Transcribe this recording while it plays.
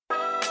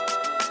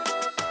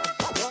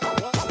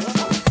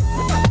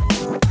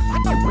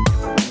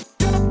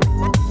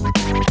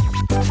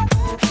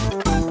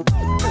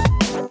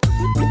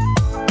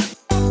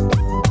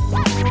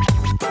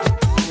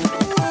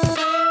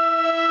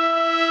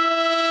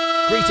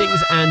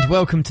Greetings and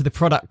welcome to the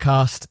Product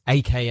Cast,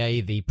 aka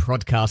the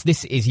Prodcast.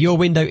 This is your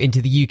window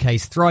into the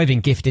UK's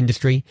thriving gift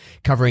industry,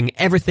 covering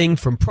everything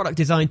from product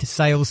design to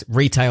sales,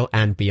 retail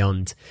and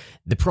beyond.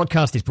 The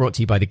Prodcast is brought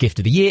to you by the Gift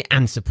of the Year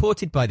and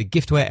supported by the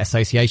Giftware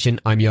Association.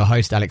 I'm your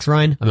host, Alex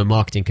Ryan. I'm a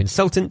marketing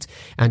consultant,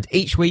 and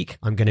each week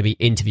I'm going to be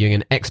interviewing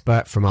an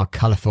expert from our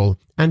colourful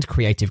and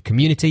creative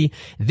community.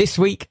 This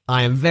week,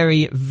 I am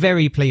very,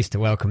 very pleased to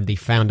welcome the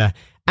founder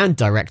and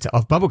director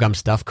of Bubblegum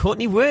Stuff,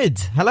 Courtney Wood.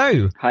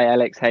 Hello. Hi,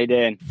 Alex. How you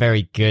doing?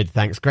 Very good,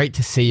 thanks. Great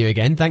to see you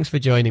again. Thanks for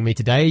joining me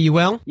today. Are you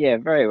well? Yeah,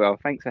 very well.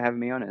 Thanks for having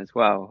me on as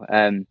well.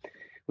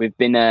 We've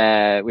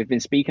been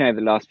speaking over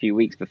the last few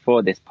weeks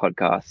before this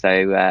podcast, so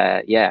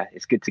yeah,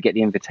 it's good to get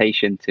the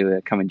invitation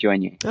to come and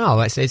join you. Oh,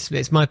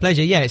 it's my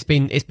pleasure. Yeah, it's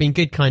been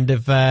good, kind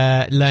of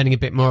learning a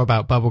bit more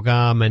about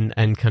Bubblegum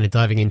and kind of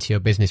diving into your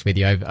business with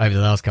you over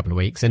the last couple of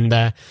weeks, and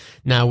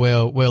now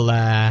we'll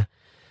air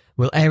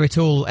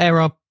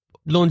our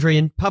laundry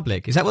in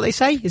public. Is that what they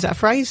say? Is that a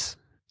phrase?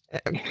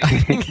 I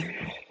think.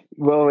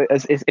 Well,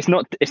 it's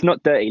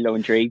not dirty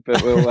laundry,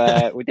 but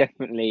we'll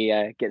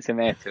definitely get some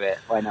air to it.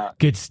 Why not?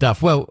 Good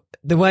stuff. Well,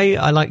 the way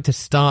I like to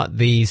start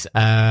these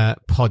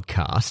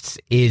podcasts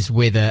is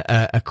with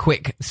a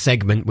quick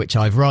segment, which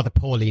I've rather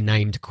poorly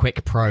named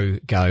Quick Pro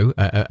Go,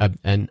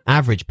 an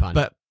average pun,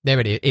 but there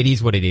it is. It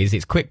is what it is.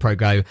 It's Quick Pro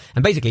Go.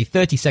 And basically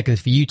 30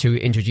 seconds for you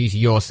to introduce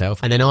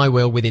yourself. And then I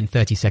will, within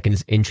 30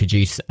 seconds,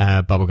 introduce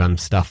Bubblegum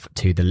Stuff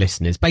to the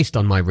listeners based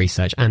on my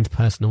research and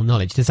personal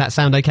knowledge. Does that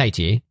sound okay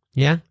to you?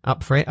 Yeah?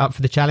 Up for it? Up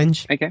for the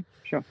challenge? Okay,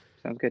 sure.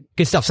 Sounds good.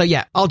 Good stuff. So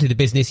yeah, I'll do the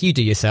business. You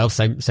do yourself.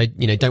 So,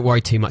 don't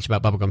worry too much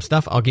about Bubblegum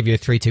Stuff. I'll give you a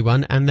 3, 2,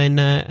 1 and then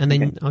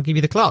okay. I'll give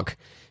you the clock.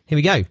 Here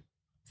we go.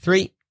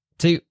 3,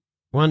 2,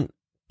 1,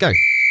 go.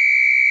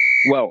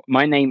 Well,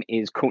 my name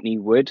is Courtney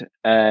Wood.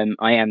 I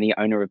am the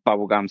owner of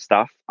Bubblegum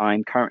Stuff.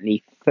 I'm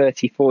currently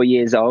 34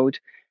 years old.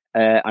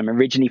 I'm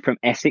originally from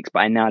Essex, but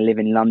I now live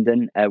in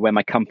London, where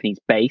my company's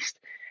based.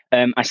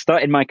 I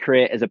started my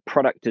career as a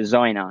product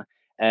designer,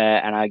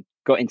 and I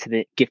got into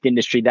the gift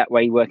industry that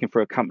way, working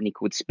for a company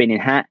called Spinning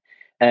Hat.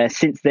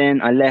 Since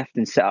then, I left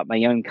and set up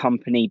my own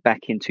company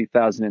back in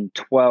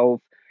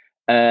 2012.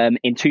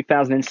 In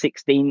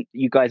 2016,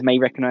 you guys may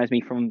recognize me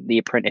from The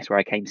Apprentice, where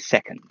I came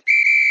second.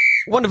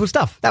 Wonderful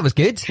stuff. That was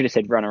good. Should have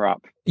said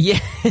runner-up. Yeah.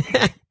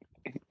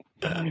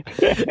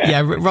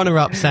 Yeah,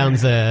 runner-up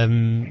sounds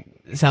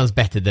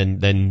better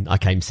than I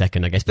came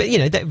second, I guess. But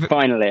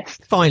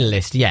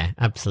finalist. Yeah,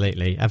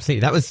 absolutely.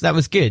 That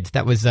was good.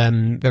 That was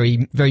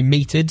very, very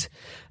metered.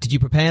 Did you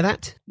prepare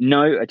that?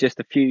 No,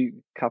 just a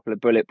couple of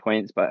bullet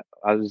points, but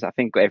I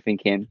think got everything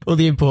in. All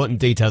the important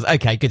details.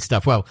 Okay, good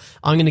stuff. Well,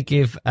 I'm going to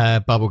give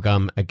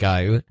Bubblegum a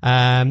go. Do you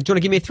want to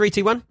give me a 3,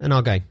 2, 1 and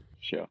I'll go?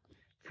 Sure.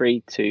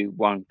 3, 2,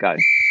 1, go.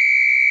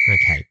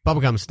 Okay,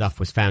 Bubblegum Stuff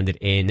was founded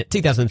in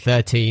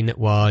 2013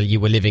 while you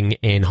were living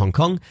in Hong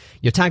Kong.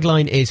 Your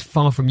tagline is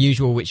far from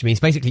usual, which means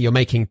basically you're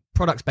making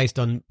products based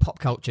on pop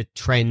culture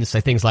trends, so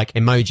things like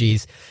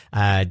emojis,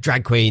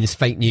 drag queens,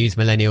 fake news,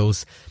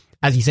 millennials.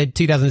 As you said,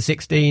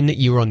 2016,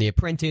 you were on The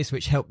Apprentice,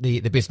 which helped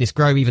the business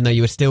grow, even though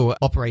you were still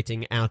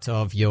operating out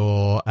of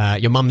your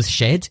mum's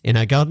shed in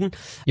her garden.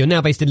 You're now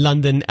based in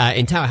London,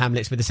 in Tower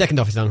Hamlets, with a second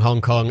office in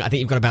Hong Kong. I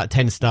think you've got about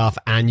 10 staff,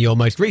 and your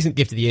most recent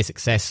Gift of the Year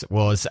success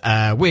was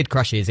Weird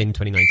Crushes in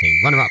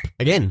 2019. Runner-up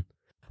again.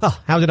 Oh,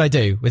 how did I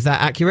do? Was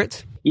that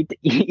accurate?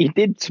 You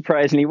did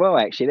surprisingly well,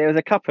 actually. There was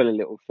a couple of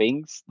little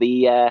things.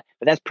 But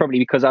that's probably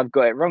because I've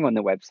got it wrong on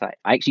the website.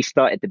 I actually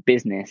started the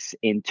business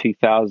in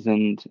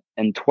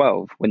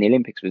 2012 when the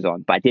Olympics was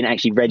on, but I didn't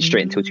actually register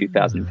it until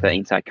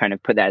 2013. So I kind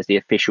of put that as the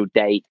official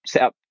date.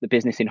 Set up the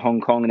business in Hong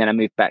Kong, and then I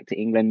moved back to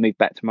England, moved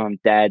back to mum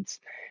and dad's,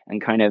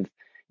 and kind of,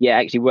 yeah,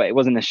 actually, it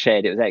wasn't a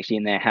shed. It was actually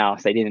in their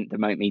house. They didn't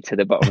demote me to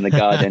the bottom of the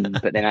garden,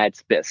 but then I had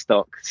a bit of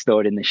stock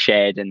stored in the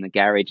shed and the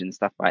garage and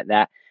stuff like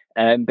that.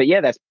 But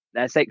yeah,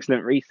 that's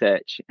excellent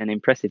research and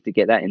impressive to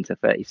get that into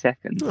 30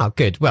 seconds. Oh,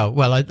 good.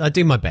 Well, I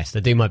do my best.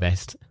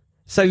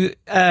 So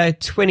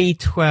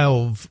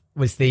 2012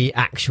 was the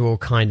actual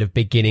kind of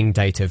beginning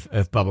date of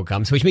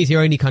Bubblegum, so which means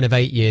you're only kind of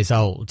 8 years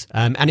old.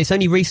 And it's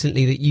only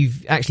recently that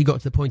you've actually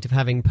got to the point of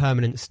having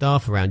permanent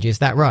staff around you. Is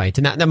that right?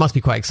 And that must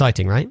be quite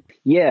exciting, right?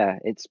 Yeah,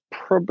 it's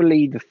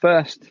probably the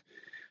first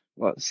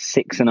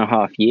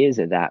 6.5 years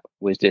of that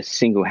was just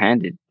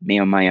single-handed, me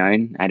on my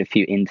own. I had a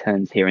few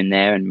interns here and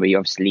there, and we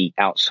obviously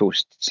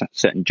outsourced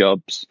certain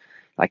jobs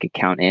like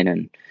accounting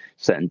and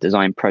certain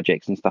design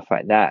projects and stuff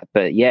like that.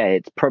 But yeah,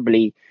 it's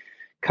probably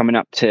coming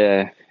up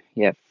to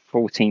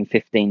 14,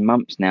 15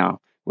 months now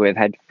where I've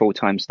had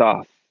full-time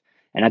staff.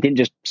 And I didn't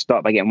just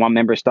start by getting one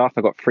member of staff.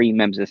 I got 3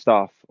 members of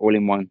staff all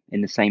in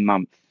the same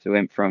month. So it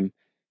went from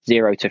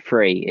 0 to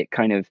 3. It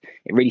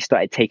really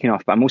started taking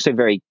off. But I'm also a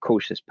very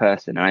cautious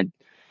person. And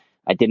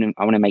I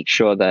want to make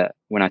sure that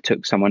when I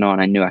took someone on,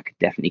 I knew I could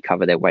definitely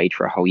cover their wage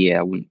for a whole year.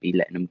 I wouldn't be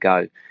letting them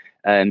go.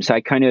 So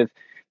I kind of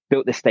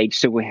built the stage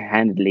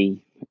single-handedly,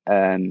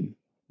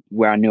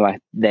 where I knew I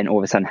then all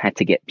of a sudden had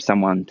to get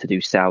someone to do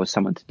sales,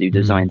 someone to do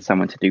design,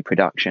 someone to do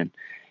production.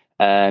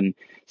 So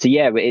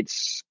yeah,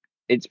 it's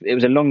it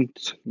was a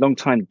long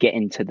time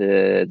getting to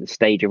the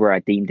stage of where I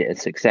deemed it a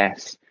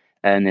success.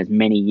 And there's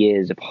many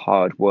years of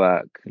hard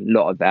work, a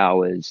lot of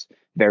hours,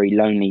 very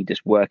lonely,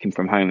 just working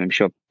from home. I'm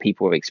sure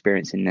people are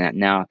experiencing that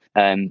now.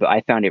 But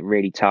I found it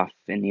really tough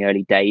in the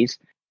early days.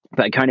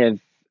 But I kind of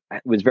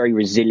was very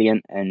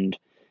resilient and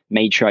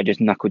made sure I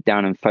just knuckled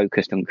down and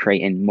focused on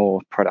creating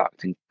more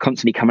product and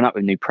constantly coming up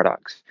with new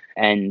products.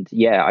 And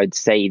yeah, I'd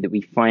say that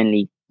we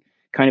finally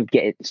kind of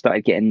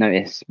started getting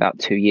noticed about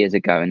 2 years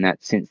ago, and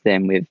that since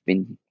then we've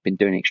been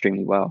doing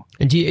extremely well.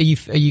 And are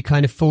you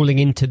kind of falling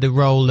into the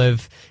role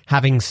of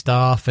having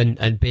staff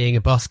and being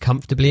a boss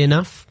comfortably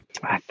enough?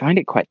 I find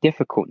it quite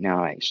difficult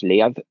now.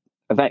 Actually, I've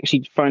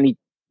actually finally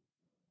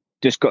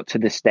just got to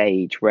the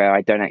stage where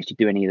I don't actually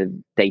do any of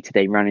the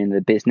day-to-day running of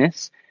the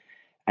business,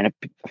 and I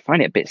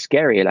find it a bit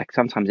scary. Like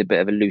sometimes a bit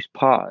of a loose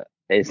part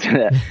is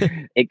that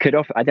it could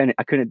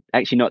I couldn't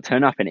actually not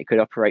turn up and it could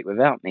operate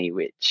without me,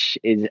 which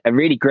is a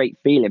really great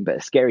feeling, but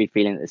a scary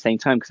feeling at the same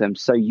time, because I'm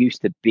so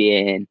used to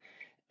being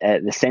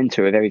at the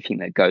center of everything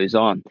that goes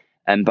on.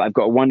 But I've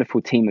got a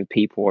wonderful team of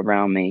people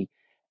around me.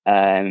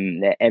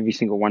 Every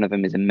single one of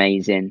them is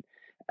amazing.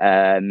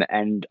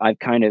 And I've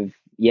kind of,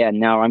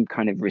 now I'm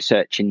kind of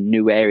researching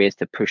new areas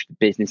to push the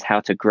business, how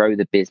to grow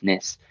the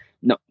business,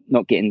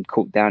 not getting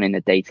caught down in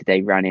the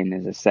day-to-day running,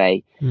 as I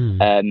say.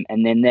 And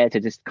then there to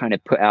just kind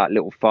of put out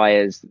little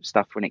fires,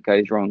 stuff when it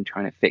goes wrong,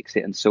 trying to fix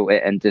it and sort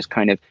it. And just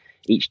kind of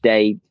each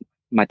day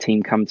my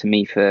team come to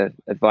me for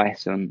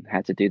advice on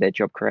how to do their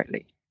job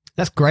correctly.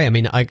 That's great. I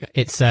mean,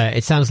 it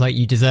sounds like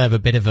you deserve a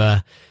bit of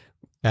a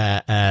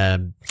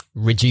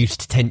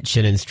reduced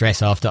tension and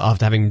stress after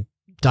having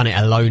done it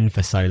alone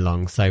for so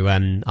long. So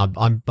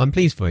I'm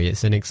pleased for you.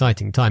 It's an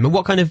exciting time. And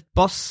what kind of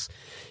boss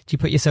do you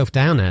put yourself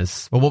down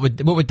as? Or what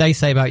would they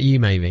say about you,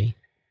 maybe?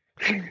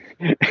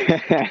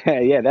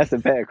 Yeah, that's a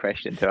better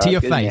question to ask,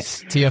 your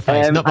face, to your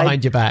face, not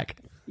behind your back.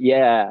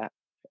 Yeah.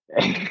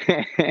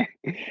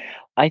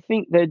 I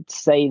think they'd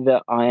say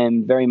that I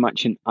am very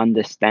much an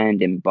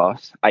understanding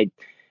boss. My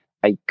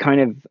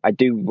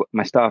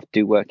staff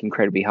do work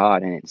incredibly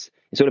hard, and it's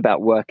all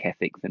about work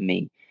ethic for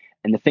me.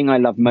 And the thing I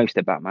love most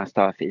about my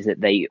staff is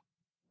that they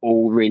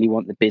all really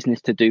want the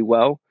business to do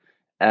well.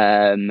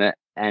 And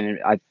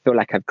I feel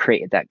like I've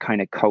created that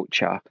kind of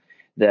culture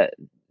that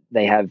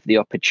they have the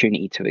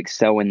opportunity to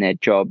excel in their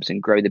jobs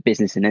and grow the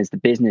business. And as the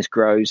business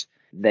grows,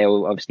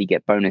 they'll obviously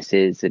get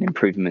bonuses and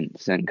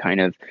improvements and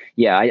kind of,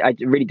 I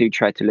really do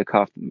try to look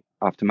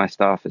after my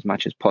staff as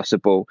much as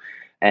possible.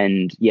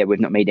 And we've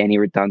not made any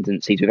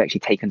redundancies. We've actually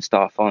taken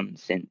staff on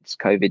since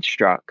COVID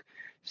struck.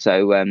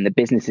 So the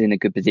business is in a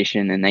good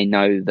position, and they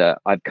know that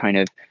I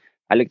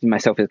looked at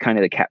myself as kind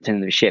of the captain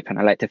of the ship, and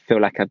I like to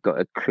feel like I've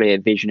got a clear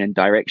vision and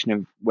direction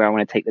of where I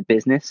want to take the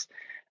business.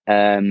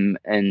 I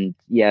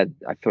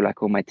feel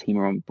like all my team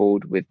are on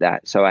board with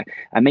that. So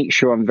I make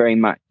sure I'm very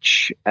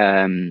much,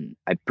 I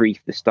brief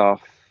the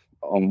staff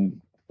or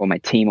my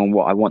team on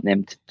what I want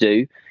them to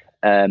do,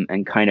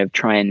 and kind of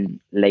try and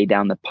lay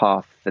down the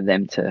path for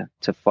them to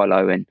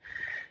follow, and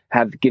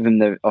have given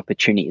the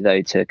opportunity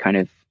though to kind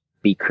of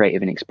be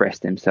creative and express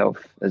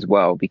themselves as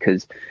well,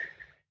 because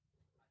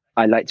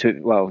I like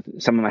to,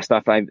 some of my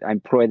staff, I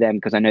employ them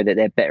because I know that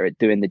they're better at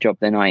doing the job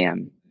than I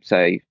am.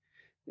 So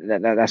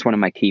that's one of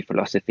my key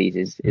philosophies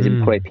is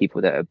employ people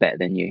that are better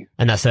than you.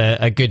 And that's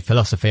a good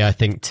philosophy, I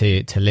think,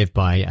 to live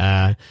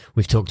by.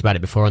 We've talked about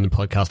it before on the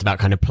podcast about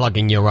kind of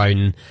plugging your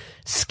own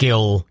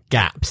skill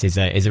gaps is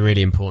a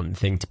really important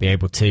thing to be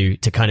able to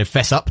kind of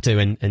fess up to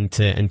and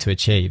to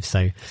achieve.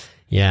 So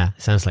yeah,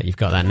 sounds like you've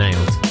got that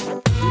nailed.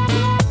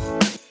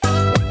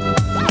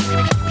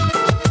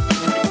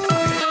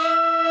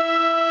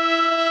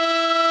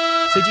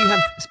 So do you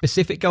have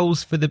specific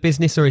goals for the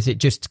business, or is it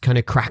just kind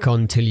of crack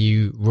on till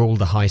you rule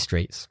the high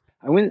streets?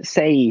 I wouldn't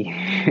say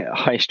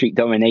high street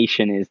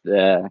domination is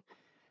the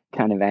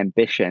kind of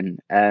ambition.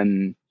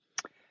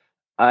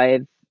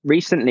 I've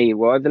recently,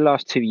 over the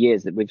last 2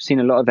 years, that we've seen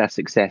a lot of our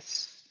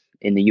success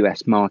in the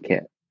US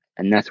market,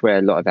 and that's where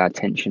a lot of our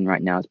attention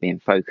right now is being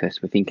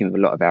focused. We're thinking of a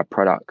lot of our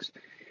products,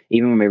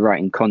 even when we're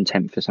writing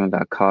content for some of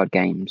our card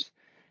games.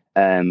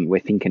 We're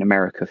thinking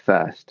America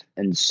first,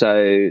 and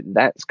so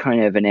that's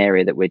kind of an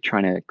area that we're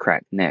trying to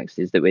crack next.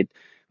 Is that we're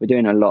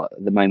doing a lot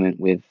at the moment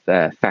with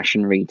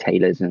fashion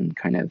retailers and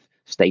kind of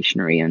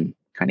stationery and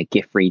kind of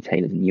gift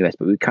retailers in the US,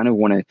 but we kind of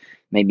want to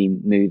maybe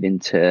move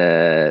into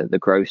the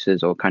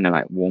grocers or kind of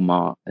like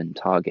Walmart and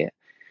Target.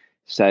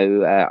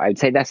 So I'd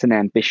say that's an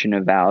ambition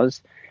of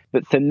ours.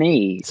 But for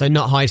me, so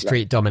not high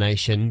street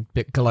domination,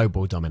 but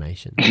global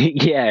domination.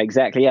 Yeah,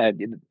 exactly. Yeah.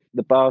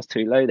 The bar's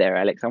too low there,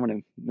 Alex. I want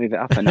to move it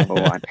up another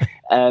one.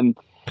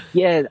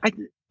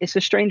 It's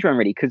a strange one,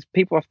 really, because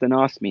people often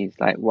ask me, it's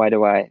like, why did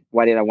I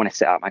want to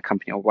set up my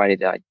company, or why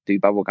did I do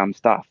Bubblegum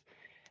stuff?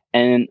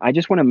 And I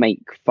just want to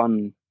make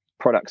fun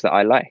products that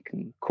I like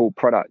and cool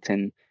product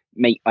and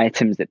make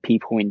items that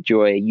people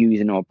enjoy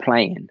using or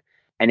playing.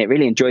 And it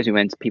really enjoys me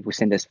when people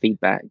send us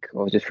feedback,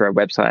 or just for our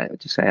website, or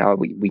just say,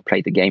 we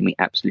played the game, we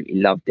absolutely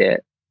loved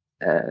it.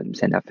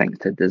 Send our thanks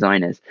to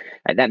designers.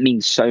 That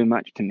means so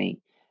much to me.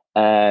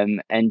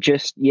 I'm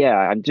just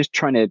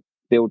trying to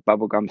build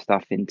Bubblegum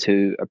stuff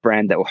into a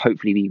brand that will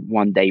hopefully be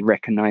one day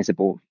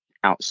recognizable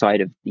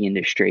outside of the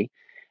industry.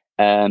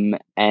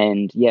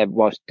 And yeah,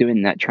 whilst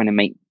doing that, trying to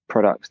make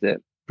products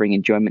that bring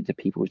enjoyment to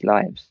people's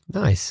lives.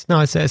 Nice.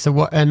 No, it's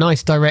a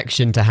nice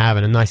direction to have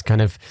and a nice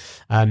kind of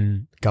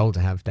goal to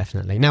have,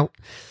 definitely. Now,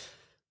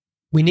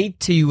 we need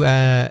to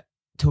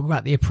talk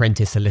about The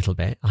Apprentice a little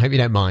bit. I hope you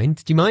don't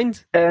mind. Do you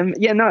mind?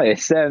 Yeah, no,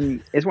 it's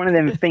one of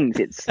them things.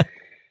 It's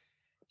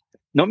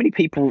not many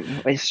people.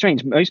 It's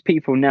strange. Most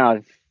people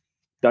now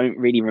don't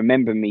really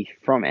remember me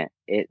from it.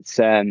 It's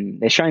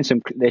they're showing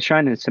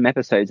some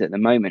episodes at the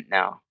moment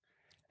now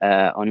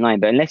online,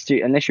 but unless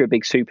you're a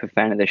big super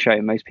fan of the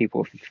show, most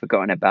people have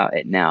forgotten about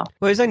it now.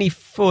 Well, it was only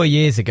 4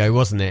 years ago,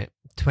 wasn't it?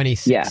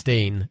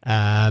 2016. Yeah,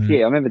 I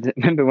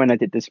remember when I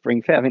did the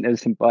spring fair. I think there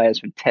was some buyers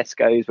from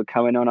Tesco's were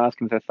coming on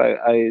asking for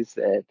photos.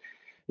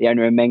 The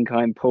owner of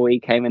Menkind, Paul, he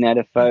came and had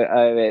a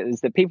photo. It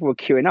was that people were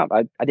queuing up.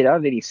 I did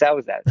hardly any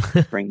sales that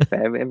spring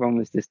fair. Everyone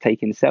was just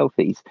taking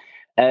selfies.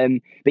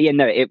 But yeah,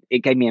 no, it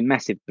gave me a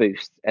massive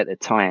boost at the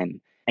time.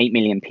 8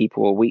 million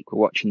people a week were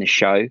watching the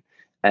show.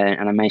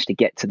 And I managed to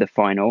get to the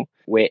final,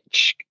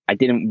 which I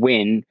didn't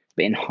win,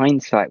 but in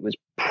hindsight was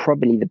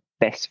probably the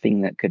best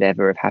thing that could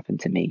ever have happened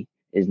to me,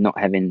 is not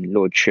having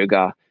Lord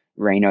Sugar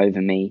reign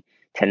over me,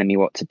 telling me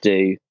what to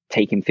do,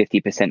 taking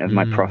 50% of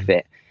my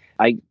profit.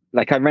 I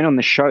ran on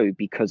the show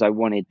because I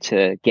wanted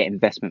to get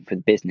investment for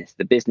the business.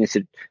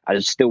 I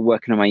was still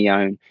working on my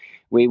own.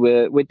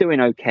 We're doing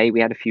okay.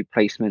 We had a few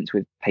placements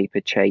with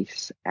Paper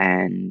Chase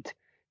and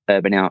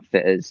Urban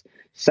Outfitters.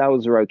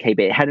 Sales were okay,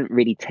 but it hadn't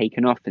really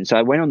taken off. And so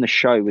I went on the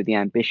show with the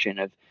ambition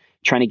of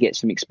trying to get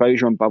some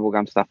exposure on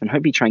Bubblegum stuff and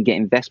hopefully try and get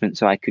investment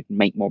so I could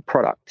make more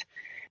product.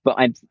 But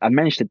I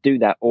managed to do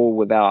that all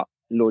without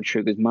Lord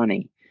Sugar's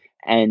money.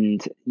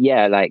 And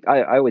yeah, like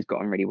I always got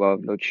on really well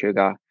with Lord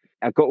Sugar.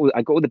 I got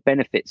all the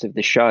benefits of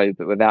the show,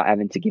 but without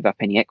having to give up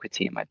any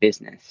equity in my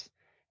business.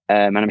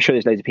 And I'm sure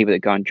there's loads of people that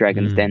go on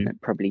Dragon's Den that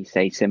probably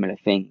say similar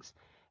things.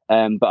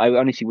 But I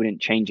honestly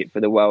wouldn't change it for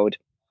the world.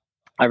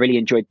 I really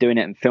enjoyed doing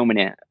it and filming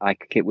it.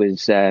 It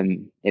was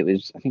 10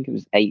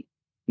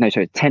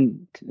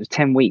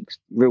 weeks,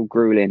 real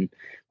grueling,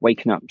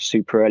 waking up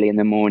super early in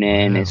the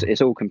morning. Wow.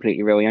 It's all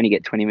completely real. You only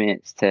get 20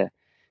 minutes to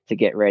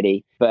get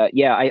ready. But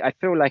yeah, I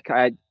feel like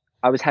I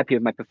was happy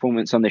with my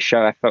performance on the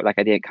show. I felt like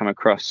I didn't come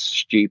across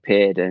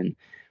stupid and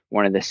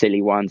one of the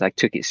silly ones. I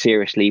took it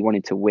seriously,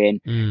 wanted to win.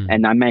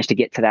 And I managed to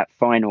get to that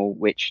final,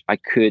 which I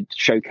could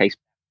showcase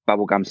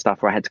Bubblegum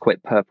stuff where I had to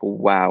quit Purple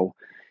Wow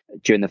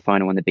during the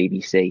final on the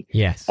BBC.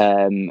 Yes.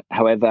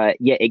 However,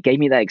 yeah, it gave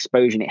me that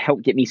exposure and it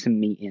helped get me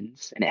some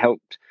meetings and it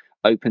helped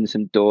open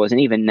some doors.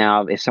 And even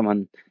now, if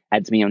someone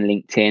adds me on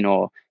LinkedIn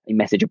or a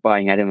message of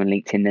buying Adam on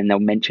LinkedIn, then they'll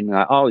mention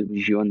like, oh, it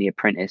was you on The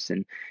Apprentice.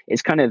 And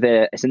it's kind of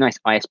it's a nice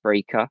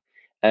icebreaker.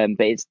 But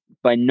it's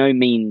by no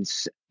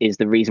means is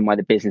the reason why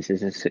the business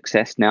is a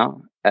success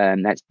now.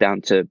 That's down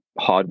to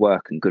hard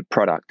work and good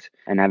product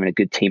and having a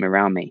good team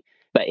around me.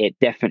 But it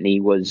definitely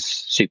was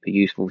super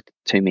useful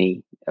to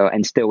me,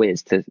 and still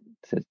is to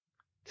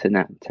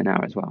now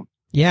as well.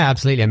 Yeah,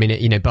 absolutely. I mean,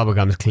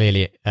 Bubblegum is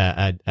clearly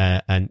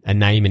a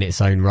name in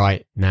its own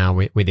right now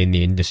within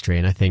the industry,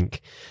 and I think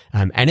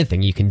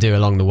anything you can do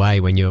along the way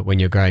when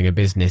you're growing a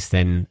business,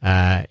 then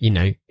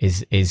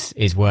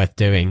is worth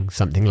doing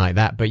something like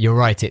that. But you're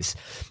right; it's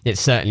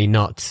certainly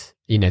not.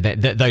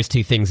 Those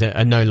two things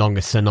are no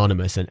longer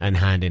synonymous and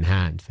hand in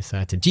hand for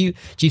certain. Do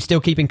you still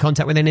keep in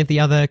contact with any of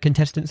the other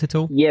contestants at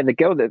all? Yeah, the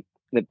girl that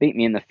beat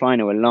me in the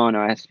final,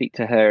 Alana, I speak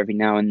to her every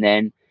now and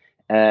then.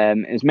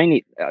 It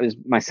was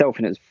myself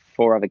and it was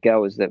 4 other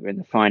girls that were in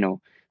the final.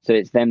 So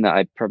it's them that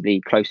I'm probably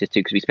closest to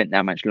because we spent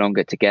that much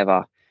longer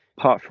together.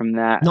 Apart from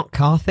that... Not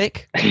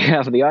Karthik?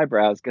 Yeah, the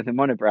eyebrows, the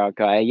monobrow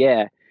guy,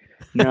 yeah.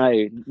 No,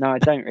 I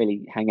don't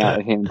really hang out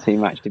with him too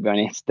much, to be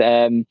honest.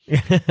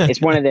 It's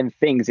one of them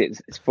things.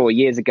 It's 4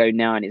 years ago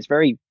now, and it's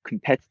very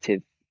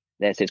competitive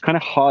there. So it's kind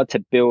of hard to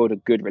build a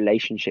good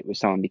relationship with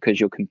someone because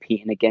you're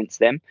competing against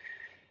them.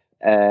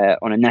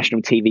 On a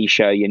national TV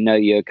show,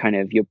 you're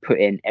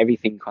putting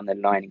everything on the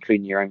line,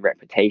 including your own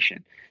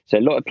reputation. So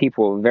a lot of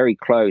people are very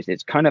close.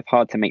 It's kind of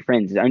hard to make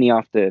friends. It's only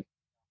after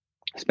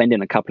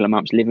spending a couple of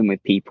months living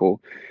with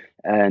people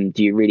do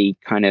you really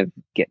kind of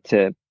get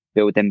to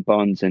build them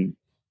bonds and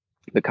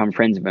become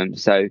friends with them.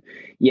 So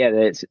yeah,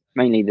 it's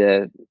mainly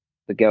the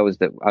girls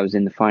that I was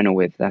in the final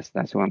with.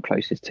 That's who I'm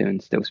closest to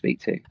and still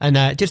speak to.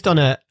 And just on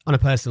a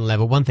personal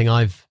level, one thing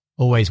I've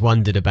always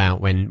wondered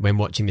about when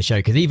watching the show,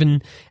 because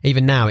even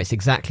now it's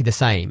exactly the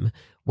same.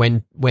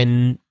 When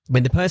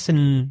the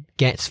person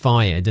gets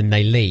fired and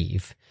they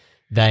leave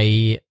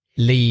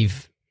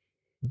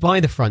by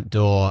the front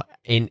door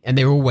and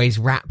they're always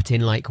wrapped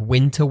in like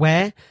winter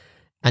wear.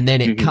 And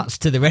then it cuts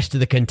to the rest of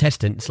the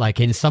contestants,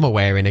 like in summer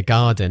wear in a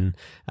garden,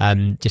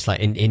 just like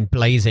in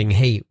blazing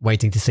heat,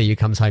 waiting to see who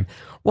comes home.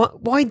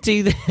 Why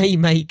do they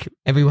make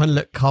everyone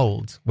look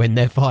cold when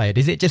they're fired?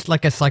 Is it just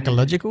like a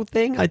psychological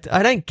thing? I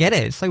don't get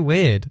it. It's so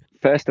weird.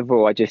 First of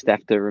all, I just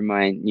have to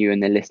remind you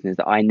and the listeners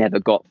that I never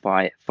got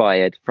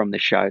fired from the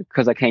show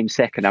because I came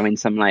second. I'm in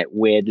some like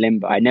weird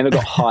limbo. I never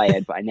got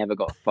hired, but I never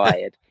got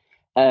fired.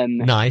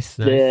 Nice.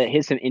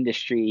 Here's some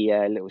industry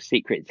little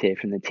secrets here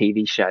from the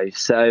TV show.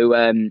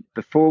 So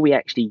before we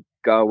actually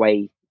go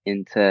away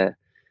into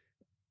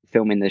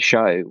filming the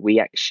show, we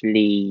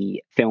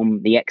actually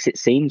film the exit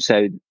scene.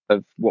 So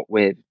of what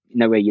we're,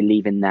 where you're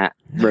leaving that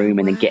room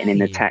and then getting in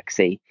the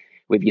taxi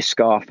with your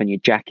scarf and your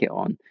jacket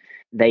on.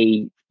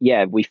 We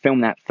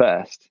film that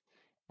first.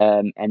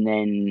 And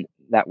then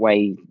that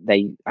way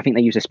I think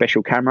they use a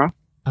special camera.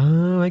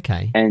 Oh,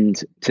 okay.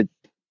 And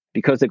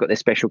because they've got this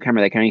special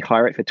camera, they can only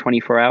hire it for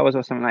 24 hours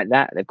or something like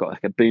that. They've got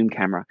like a boom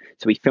camera.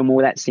 So we film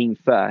all that scene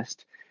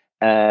first.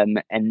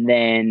 And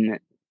then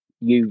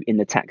you in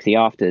the taxi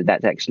after,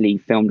 that's actually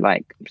filmed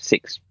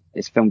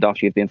it's filmed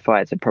after you've been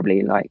fired. So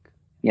probably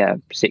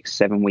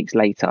 6-7 weeks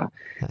later.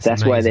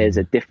 That's why there's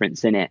a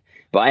difference in it.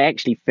 But I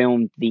actually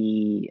filmed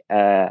the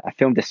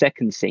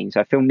second scene. So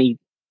I filmed me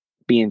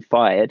being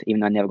fired, even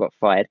though I never got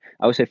fired.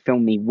 I also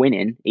filmed me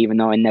winning, even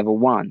though I never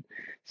won.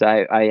 So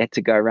I had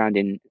to go around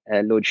in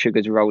Lord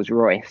Sugar's Rolls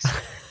Royce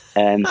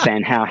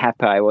saying how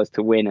happy I was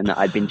to win and that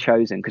I'd been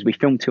chosen, because we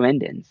filmed two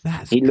endings.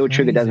 Lord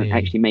Sugar doesn't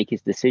actually make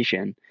his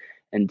decision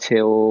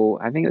until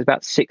I think it was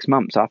about 6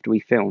 months after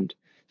we filmed.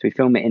 So we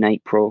filmed it in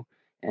April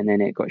and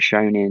then it got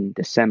shown in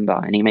December,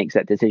 and he makes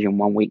that decision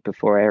 1 week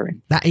before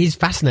airing. That is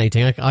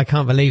fascinating. I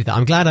can't believe that.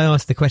 I'm glad I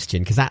asked the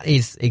question, because that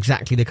is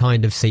exactly the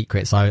kind of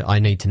secrets I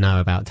need to know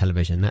about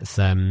television. That's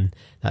and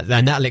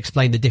that'll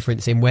explain the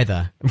difference in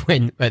weather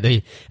when at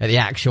the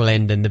actual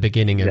end and the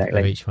beginning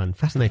of each one.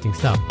 Fascinating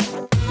stuff.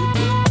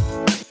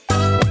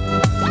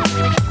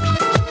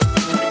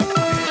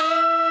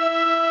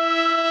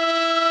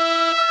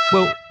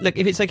 Well, look,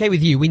 if it's okay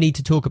with you, we need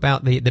to talk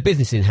about the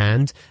business in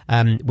hand,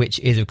 which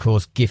is, of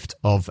course, Gift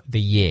of the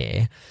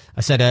Year.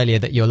 I said earlier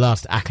that your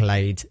last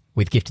accolade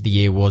with Gift of the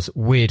Year was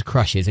Weird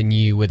Crushes, and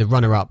you were the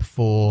runner-up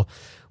for,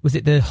 was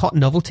it the Hot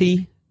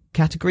Novelty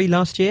category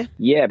last year?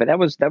 Yeah, but that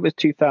was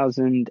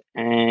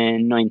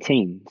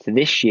 2019. So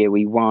this year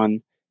we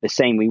won the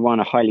same. We won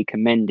a highly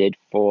commended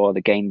for the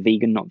game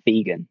Vegan Not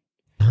Vegan.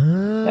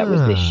 That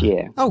was this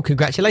year. Oh,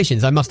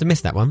 congratulations. I must have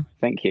missed that one.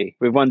 Thank you.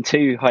 We've won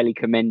 2 highly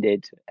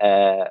commended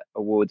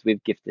awards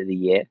with Gift of the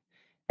Year.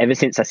 Ever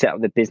since I set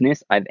up the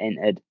business, I've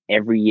entered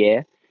every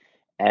year.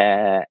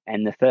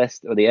 And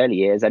the early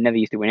years, I never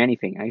used to win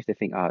anything. I used to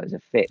think, it was a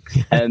fix.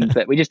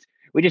 But we just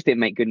didn't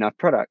make good enough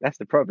product. That's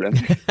the problem.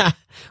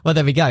 Well,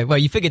 there we go. Well,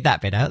 you figured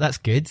that bit out. That's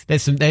good.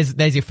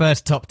 There's your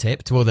first top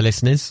tip to all the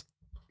listeners.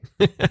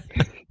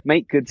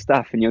 Make good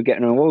stuff and you'll get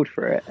an award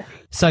for it.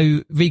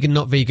 So Vegan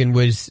Not Vegan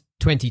was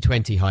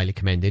 2020 highly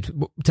commended.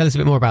 Tell us a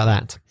bit more about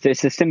that. So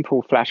it's a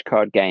simple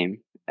flashcard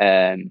game.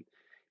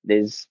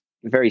 There's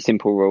very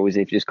simple rules.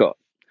 You've just got,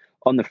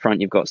 on the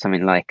front, you've got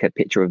something like a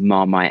picture of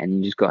Marmite, and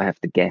you just got to have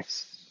to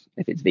guess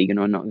if it's vegan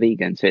or not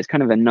vegan. So it's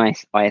kind of a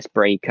nice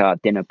icebreaker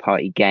dinner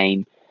party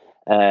game.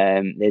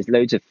 There's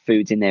loads of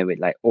foods in there with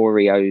like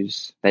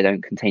Oreos. They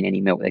don't contain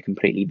any milk. They're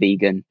completely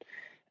vegan.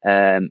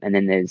 And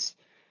then there's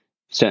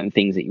certain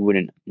things that you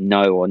wouldn't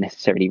know or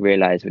necessarily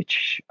realize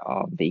which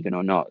are vegan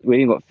or not. We've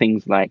even got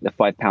things like the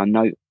 £5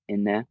 note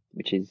in there,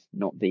 which is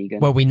not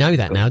vegan. Well, we know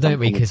that now, don't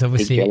we? Because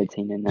obviously,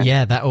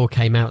 that all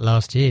came out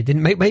last year.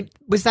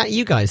 Was that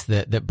you guys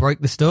that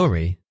broke the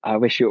story? I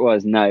wish it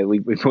was. No, we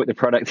brought the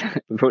product.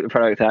 We brought the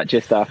product out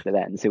just after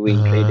that, and so we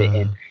included it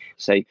in.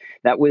 So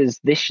that was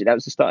this. That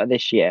was the start of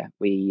this year.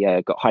 We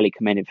got highly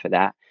commended for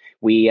that.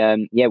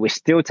 We're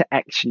still to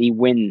actually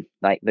win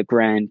like the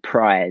grand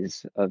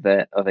prize of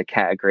a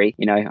category.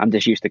 I'm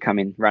just used to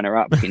coming runner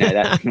up.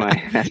 That's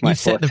my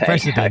set the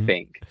precedent. I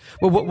think.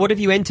 Well, what have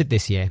you entered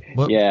this year?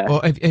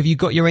 Or have you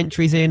got your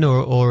entries in,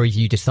 or have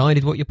you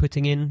decided what you're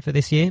putting in for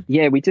this year?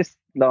 Yeah, we just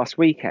last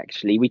week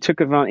actually we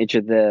took advantage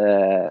of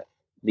the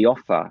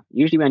offer.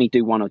 Usually we only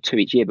do 1 or 2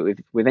 each year, but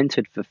we've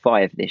entered for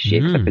 5 this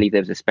year because I believe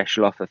there was a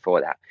special offer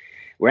for that.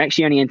 We're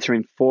actually only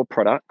entering 4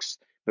 products.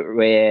 But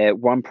we're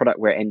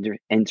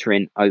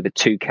entering over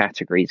 2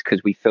 categories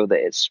because we feel that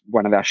it's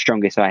one of our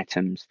strongest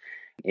items.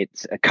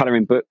 It's a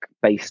colouring book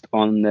based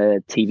on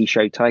the TV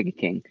show Tiger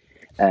King.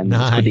 Nice.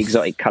 It's called the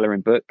Exotic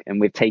Colouring Book,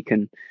 and we've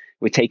taken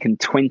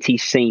 20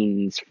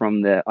 scenes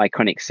from the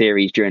iconic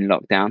series during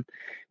lockdown.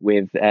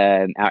 With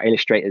our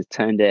illustrators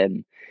turned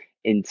them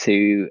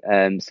into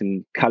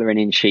some colouring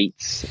in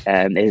sheets.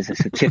 There's a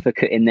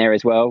certificate in there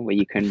as well where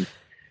you can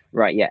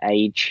write your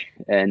age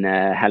and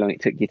how long it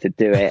took you to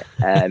do it.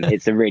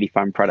 It's a really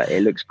fun product.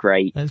 It looks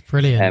great. That's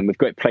brilliant. We've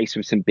got it placed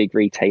with some big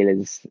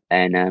retailers,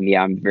 and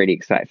I'm really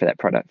excited for that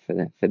product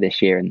for this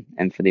year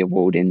and for the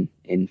award in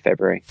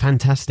February.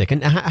 Fantastic.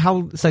 And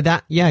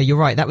you're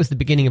right. That was the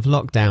beginning of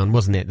lockdown,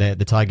 wasn't it?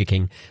 The Tiger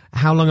King.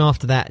 How long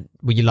after that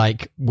were you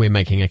like, we're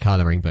making a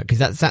colouring book? Because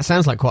that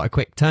sounds like quite a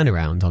quick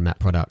turnaround on that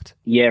product.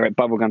 Yeah, at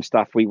Bubblegum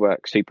Stuff, we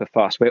work super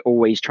fast. We're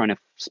always trying to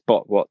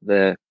spot what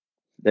the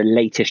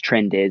latest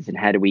trend is and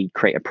how do we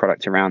create a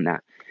product around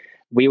that.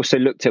 We also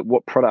looked at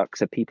what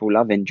products are people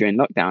loving during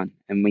lockdown,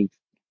 and we've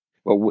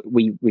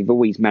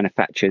always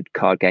manufactured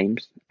card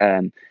games,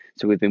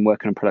 so we've been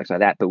working on products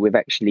like that, but we've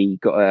actually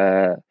got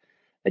a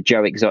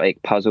Joe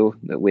Exotic puzzle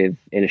that we've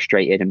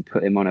illustrated and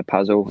put him on a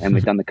puzzle, and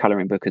we've done the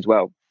colouring book as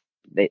well.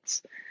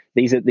 It's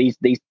these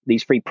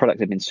three products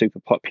have been super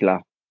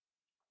popular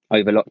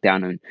over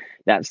lockdown, and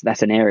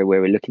that's an area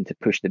where we're looking to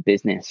push the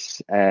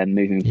business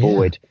moving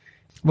forward.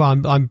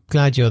 Well, I'm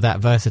glad you're that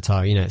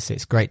versatile. You know,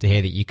 it's great to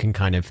hear that you can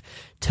kind of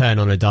turn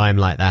on a dime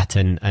like that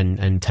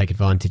and take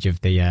advantage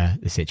of the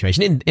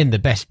situation in the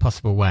best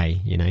possible way.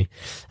 You know,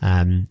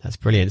 that's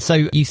brilliant.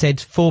 So you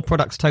said 4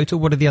 products total.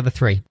 What are the other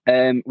 3?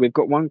 We've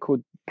got one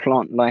called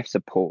Plant Life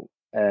Support.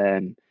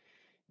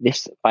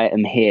 This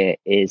item here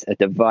is a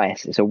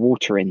device. It's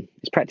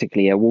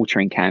practically a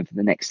watering can for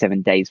the next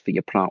 7 days for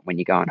your plant when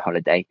you go on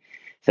holiday.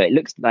 So it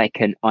looks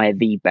like an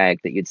IV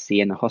bag that you'd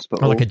see in the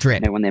hospital. Oh, like a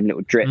drip. You know, one of them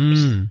little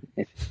drips.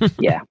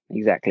 Yeah,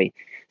 exactly.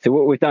 So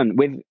what we've done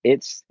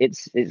it's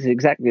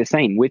exactly the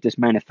same. We've just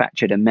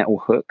manufactured a metal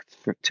hook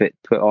to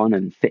put on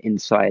and fit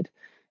inside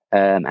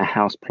a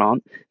house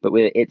plant. But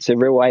it's a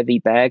real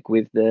IV bag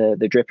with the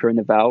dripper and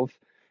the valve.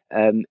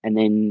 And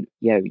then,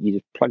 you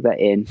just plug that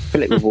in,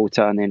 fill it with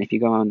water. And then if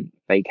you go on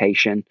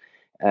vacation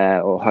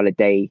or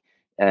holiday,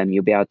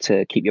 you'll be able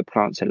to keep your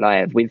plants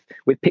alive. We've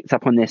picked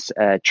up on this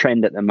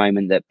trend at the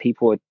moment that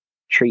people are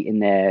treating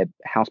their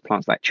house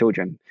plants like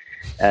children.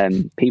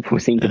 People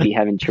seem to be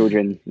having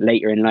children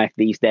later in life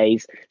these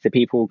days, so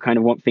people kind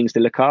of want things to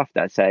look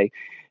after. So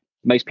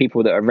most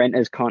people that are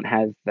renters can't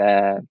have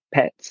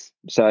pets.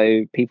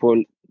 So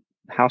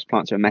house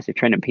plants are a massive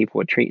trend, and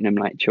people are treating them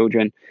like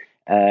children.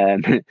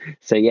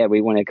 So we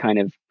want to kind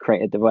of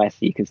create a device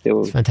so you can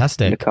still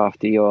look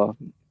after your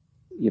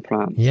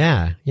plants.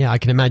 Yeah, I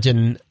can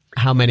imagine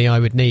how many I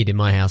would need in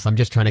my house. I'm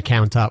just trying to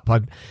count up.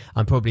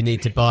 I probably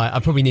need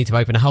to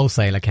open a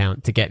wholesale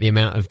account to get the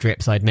amount of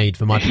drips I'd need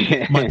for my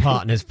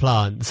partner's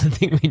plants. I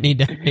think we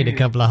need a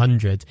couple of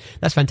hundred.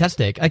 That's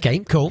fantastic. Okay,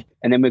 cool.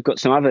 And then we've got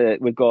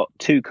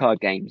 2 card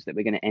games that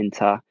we're going to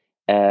enter.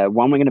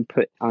 One we're going to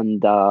put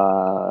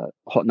under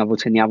Hot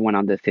Novelty and the other one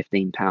under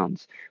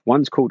 £15.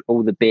 One's called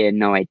All the Beer,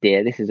 No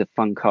Idea. This is a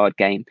fun card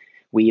game.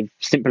 We've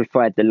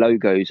simplified the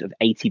logos of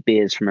 80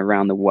 beers from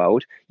around the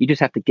world. You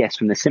just have to guess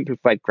from the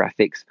simplified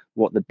graphics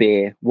what the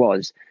beer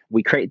was.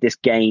 We created this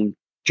game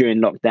during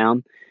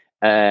lockdown.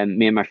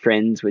 Me and my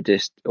friends were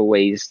just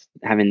always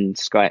having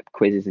Skype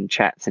quizzes and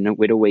chats, and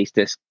we'd always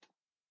just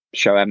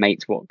show our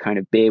mates what kind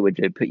of beer would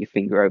do, put your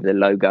finger over the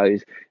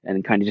logos,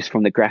 and kind of just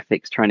from the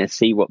graphics trying to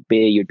see what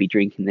beer you'd be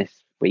drinking this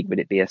week. Would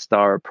it be a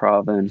Star of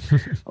Praven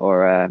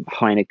or a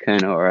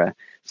Heineken or a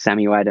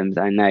Samuel Adams?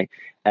 I don't know.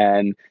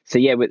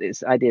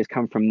 This ideas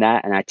come from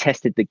that, and I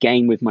tested the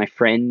game with my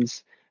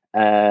friends,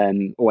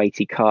 all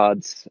 80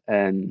 cards,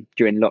 during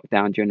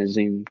lockdown, during a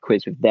Zoom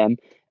quiz with them,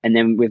 and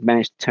then we've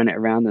managed to turn it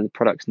around, and the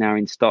product's now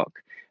in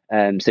stock.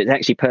 So it's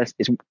actually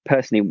it's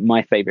personally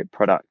my favorite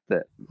product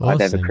that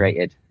I've ever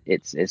created.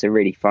 It's a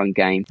really fun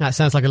game. That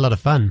sounds like a lot of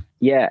fun.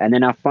 Yeah, and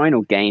then our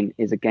final game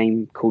is a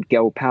game called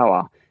Girl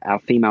Power. Our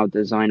female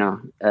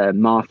designer,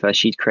 Martha,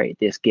 she's created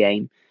this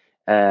game.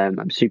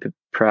 I'm super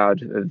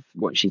proud of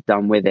what she's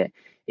done with it.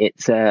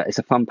 It's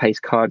a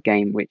fun-paced card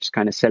game which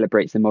kind of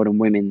celebrates the modern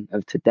women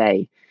of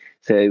today.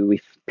 So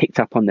we've picked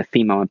up on the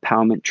female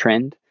empowerment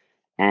trend,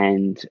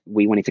 and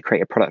we wanted to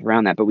create a product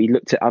around that. But we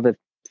looked at other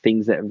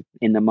things that are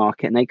in the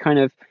market,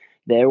 and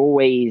they're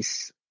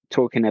always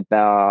talking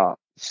about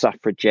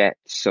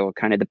suffragettes or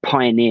kind of the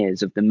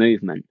pioneers of the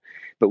movement.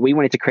 But we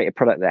wanted to create a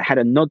product that had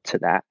a nod to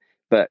that,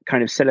 but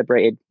kind of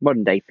celebrated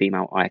modern-day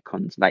female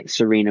icons like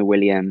Serena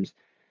Williams,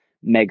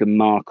 Meghan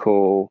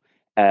Markle,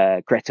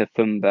 Greta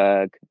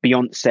Thunberg,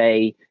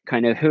 Beyonce.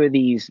 Kind of who are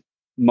these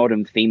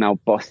modern female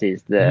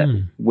bosses that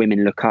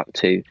women look up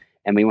to?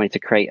 And we wanted to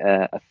create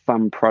a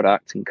fun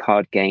product and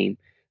card game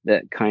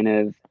that kind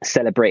of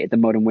celebrated the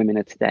modern women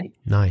of today.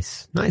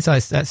 Nice.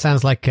 That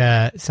sounds like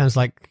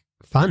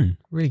fun.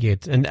 Really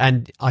good.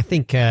 And I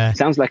think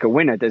sounds like a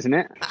winner, doesn't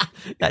it?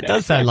 That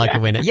does sound like a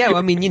winner. Yeah,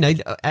 I mean,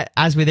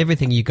 as with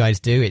everything you guys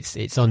do,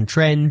 it's on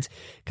trend,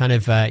 kind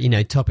of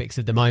topics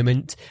of the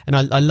moment. And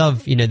I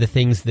love the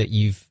things that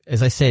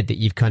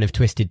you've kind of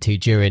twisted to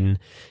during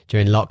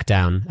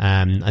lockdown.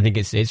 I think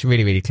it's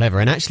really, really clever.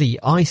 And actually,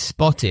 I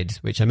spotted,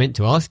 which I meant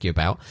to ask you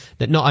about,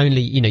 that not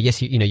only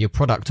yes, your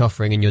product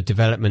offering and your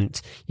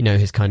development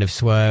has kind of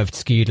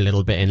skewed a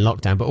little bit in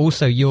lockdown, but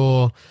also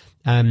your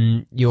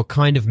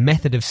kind of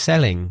method of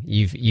selling.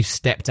 You've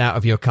stepped out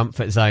of your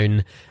comfort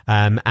zone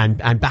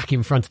and back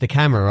in front of the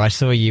camera. I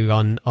saw you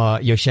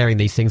you're sharing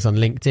these things on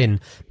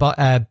LinkedIn.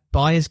 But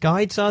buyer's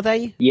guides, are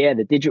they? Yeah,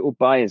 the digital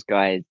buyer's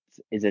guides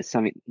is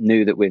something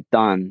new that we've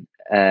done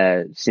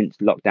since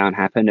lockdown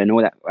happened, and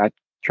all that. Our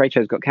trade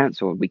shows got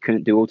cancelled. We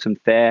couldn't do Autumn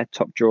Fair.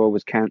 Top Drawer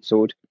was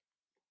cancelled,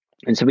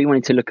 and so we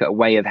wanted to look at a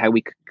way of how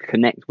we could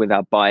connect with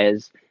our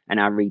buyers and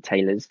our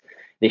retailers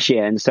this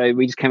year. And so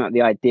we just came up with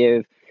the idea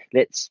of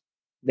let's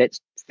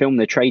film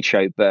the trade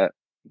show, but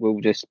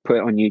we'll just put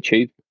it on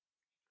YouTube,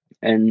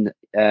 and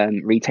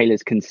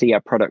retailers can see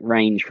our product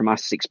range from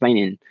us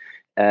explaining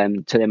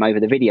to them over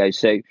the video.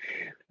 So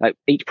like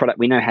each product,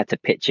 we know how to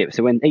pitch it.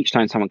 So when each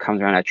time someone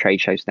comes around our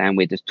trade show stand,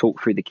 we just talk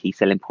through the key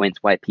selling points,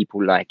 why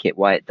people like it,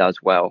 why it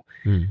does well.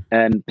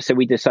 So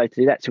we decided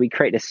to do that. So we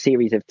created a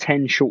series of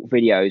 10 short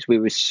videos. We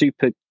were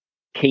super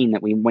keen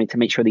that we wanted to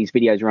make sure these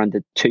videos were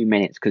under 2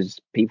 minutes because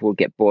people would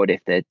get bored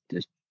if they're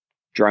just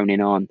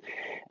droning on.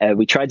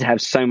 We tried to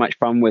have so much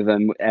fun with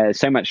them,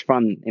 so much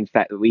fun, in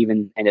fact, that we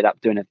even ended up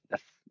doing an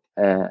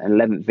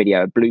 11th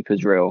video, a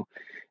bloopers reel,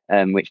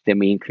 which then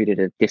we included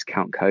a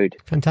discount code.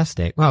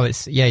 Fantastic. Well,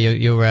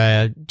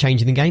 you're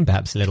changing the game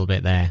perhaps a little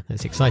bit there.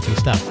 That's exciting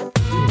stuff.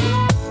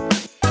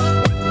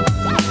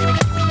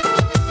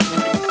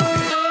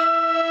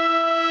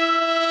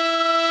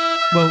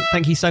 Well,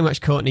 thank you so much,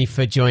 Courtney,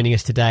 for joining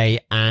us today,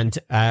 and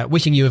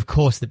wishing you, of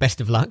course, the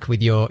best of luck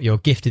with your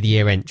Gift of the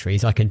Year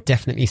entries. I can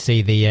definitely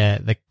see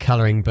the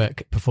colouring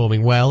book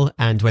performing well,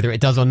 and whether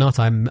it does or not,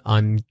 I'm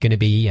going to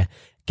be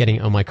getting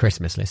it on my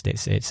Christmas list.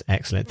 It's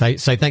excellent.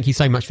 So thank you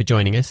so much for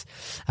joining us.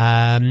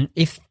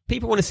 If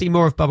people want to see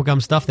more of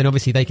Bubblegum stuff, then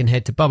obviously they can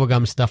head to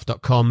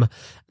bubblegumstuff.com.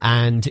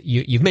 And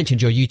you've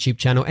mentioned your YouTube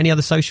channel. Any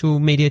other social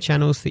media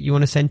channels that you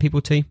want to send people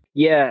to?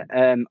 Yeah,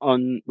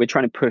 we're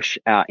trying to push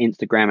our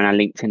Instagram and our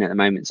LinkedIn at the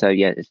moment. So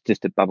yeah, it's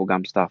just a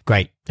Bubblegum Stuff.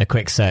 Great. A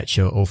quick search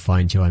will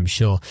find you, I'm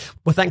sure.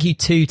 Well, thank you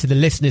too to the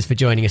listeners for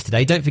joining us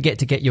today. Don't forget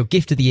to get your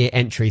Gift of the Year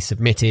entry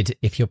submitted.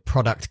 If your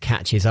product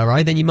catches our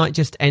eye, then you might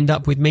just end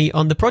up with me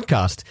on the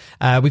podcast.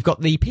 We've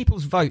got the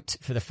People's Vote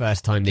for the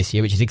first time this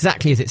year, which is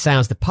exactly as it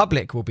sounds. The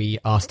public will be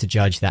asked to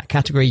judge that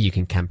category. You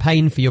can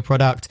campaign for your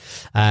product,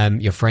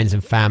 your friends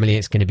and family.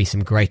 It's going to be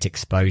some great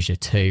exposure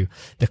too.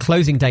 The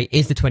closing date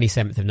is the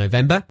 27th of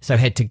November. So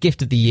head to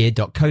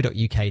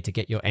giftoftheyear.co.uk to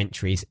get your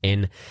entries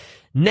in.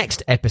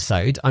 Next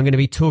episode, I'm going to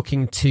be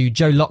talking to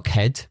Joe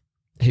Lockhead,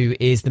 who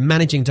is the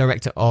managing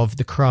director of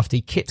the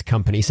Crafty Kit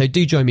Company. So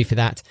do join me for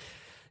that.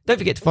 Don't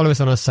forget to follow us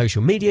on our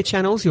social media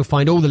channels. You'll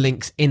find all the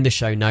links in the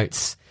show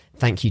notes.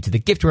 Thank you to the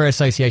Giftware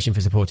Association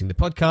for supporting the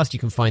podcast. You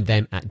can find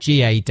them at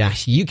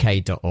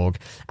ga-uk.org.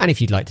 And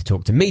if you'd like to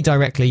talk to me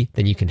directly,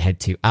 then you can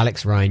head to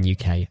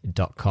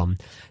alexryanuk.com.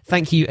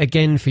 Thank you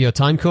again for your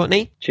time,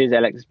 Courtney. Cheers,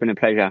 Alex. It's been a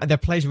pleasure. The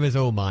pleasure was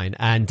all mine.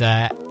 And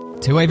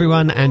to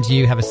everyone and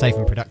you, have a safe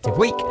and productive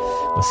week.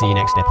 We'll see you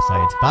next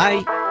episode.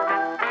 Bye.